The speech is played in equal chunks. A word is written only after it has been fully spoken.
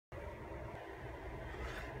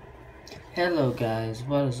Hello guys,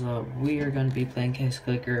 what is up? We are going to be playing Case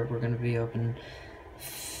Clicker. We're going to be opening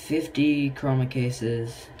 50 chroma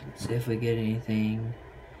cases. Let's see if we get anything.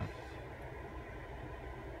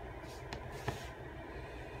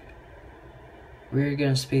 We're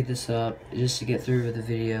going to speed this up just to get through with the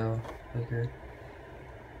video quicker.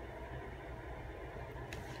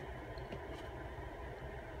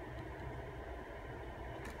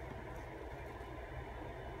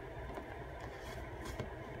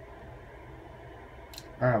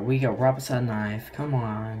 Alright, we got Rob beside knife. Come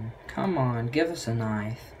on, give us a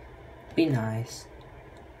knife. Be nice.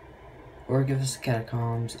 Or give us the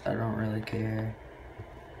catacombs. I don't really care.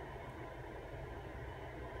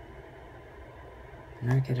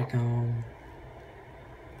 Another catacomb.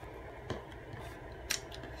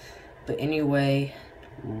 But anyway,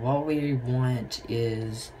 what we want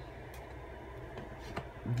is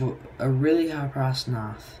a really high price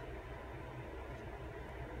knife.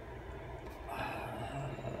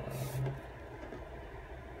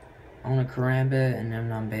 I want a karambit and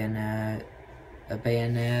then a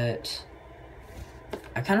bayonet.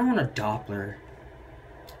 I kind of want a Doppler.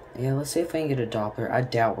 Yeah, let's see if we can get a Doppler. I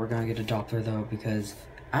doubt we're gonna get a Doppler though, because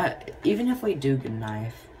even if we do get a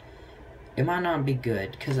knife, it might not be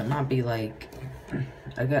good, because it might be like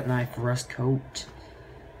a gut knife rust coat,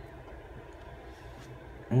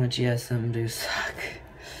 which yes, some do suck.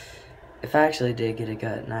 If I actually did get a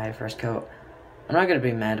gut knife rust coat, I'm not gonna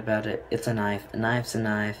be mad about it. It's a knife. A knife's a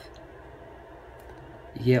knife.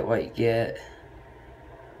 You get what you get.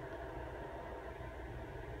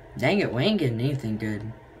 Dang it, we ain't getting anything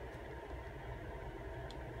good.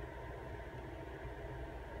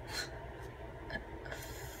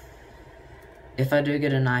 If I do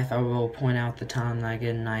get a knife, I will point out the time that I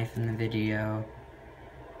get a knife in the video.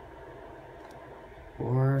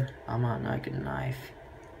 Or I might not get a knife.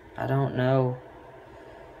 I don't know.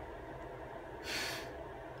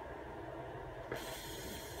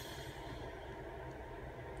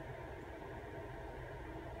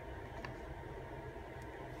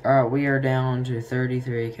 Alright, we are down to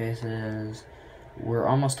 33 cases. We're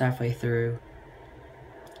almost halfway through.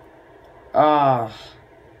 Ah,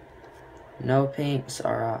 no pinks.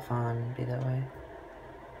 Alright, fine. Be that way.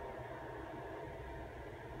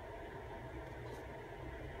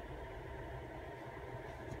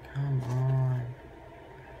 Come on.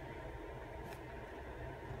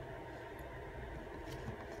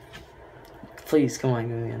 Please, come on,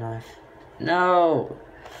 give me a knife. No!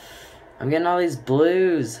 I'm getting all these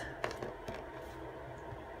blues.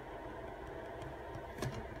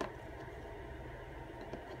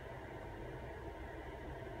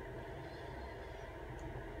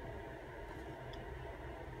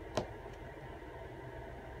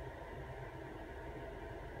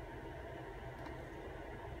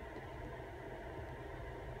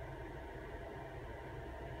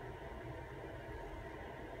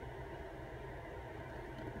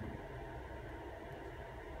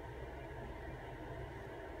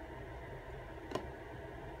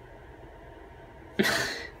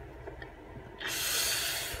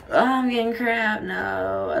 Oh, I'm getting crap.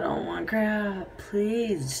 No, I don't want crap.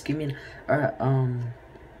 Please, just give me an...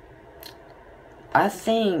 I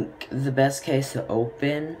think the best case to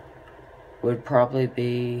open would probably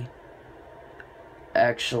be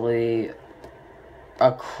actually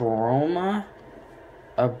a chroma,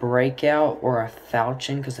 a breakout, or a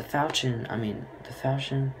falchion. Because the falchion,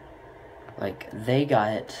 like, they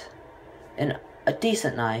got a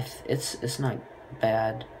decent knife. It's not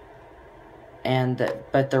bad.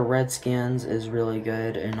 But the Redskins is really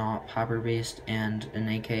good, and not Hyper Beast, and an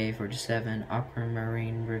AK-47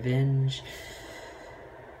 Aquamarine Revenge.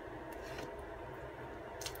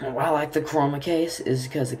 Why I like the chroma case is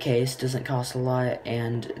because the case doesn't cost a lot,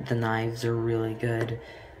 and the knives are really good.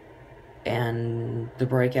 And the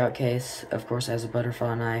breakout case, of course, has a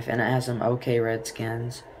butterfly knife, and it has some okay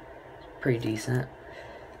Redskins. Pretty decent.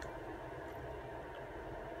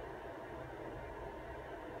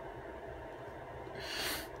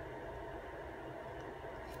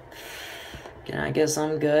 Can I get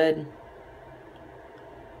some good?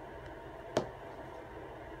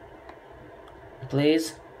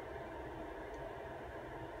 Please?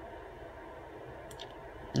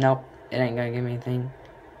 Nope, it ain't gonna give me anything.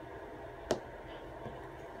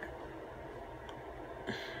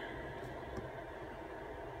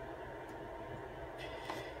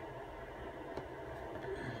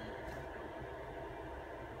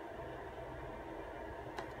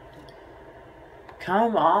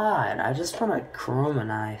 Come on, I just want a chroma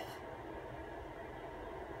knife.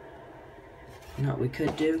 You know what we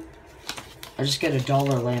could do? I just got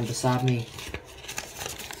 $1 laying beside me.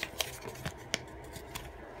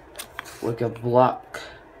 Wicker block.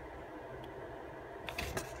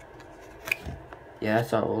 Yeah,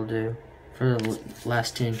 that's what we'll do for the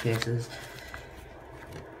last 10 cases.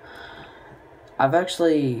 I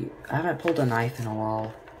haven't pulled a knife in a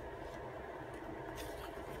while.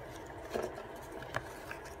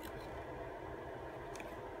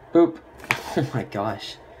 Boop. Oh my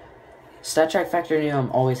gosh. Stat Track Factor New,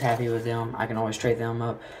 I'm always happy with them. I can always trade them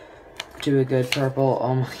up to a good purple.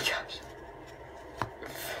 Oh my gosh.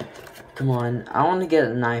 Come on. I want to get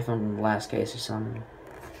a knife on the last case or something.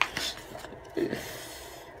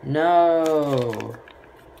 No.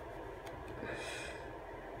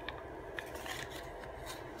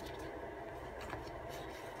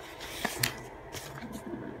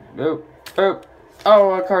 Boop. Boop.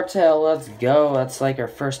 Oh, a cartel. Let's go. That's like our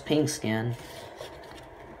first pink skin.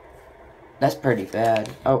 That's pretty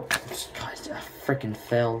bad. Oh, God, I freaking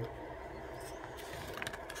failed.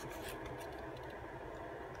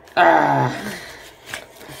 Ah.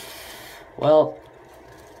 Well,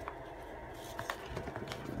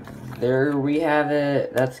 there we have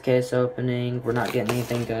it. That's case opening. We're not getting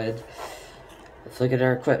anything good. Let's look at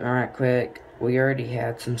our equipment right quick. We already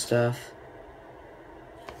had some stuff.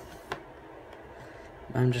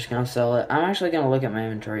 I'm just gonna sell it. I'm actually gonna look at my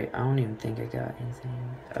inventory. I don't even think I got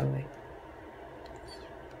anything. Oh, wait.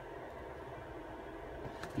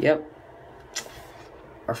 Yep.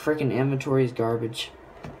 Our freaking inventory is garbage.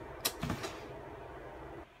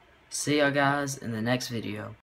 See y'all guys in the next video.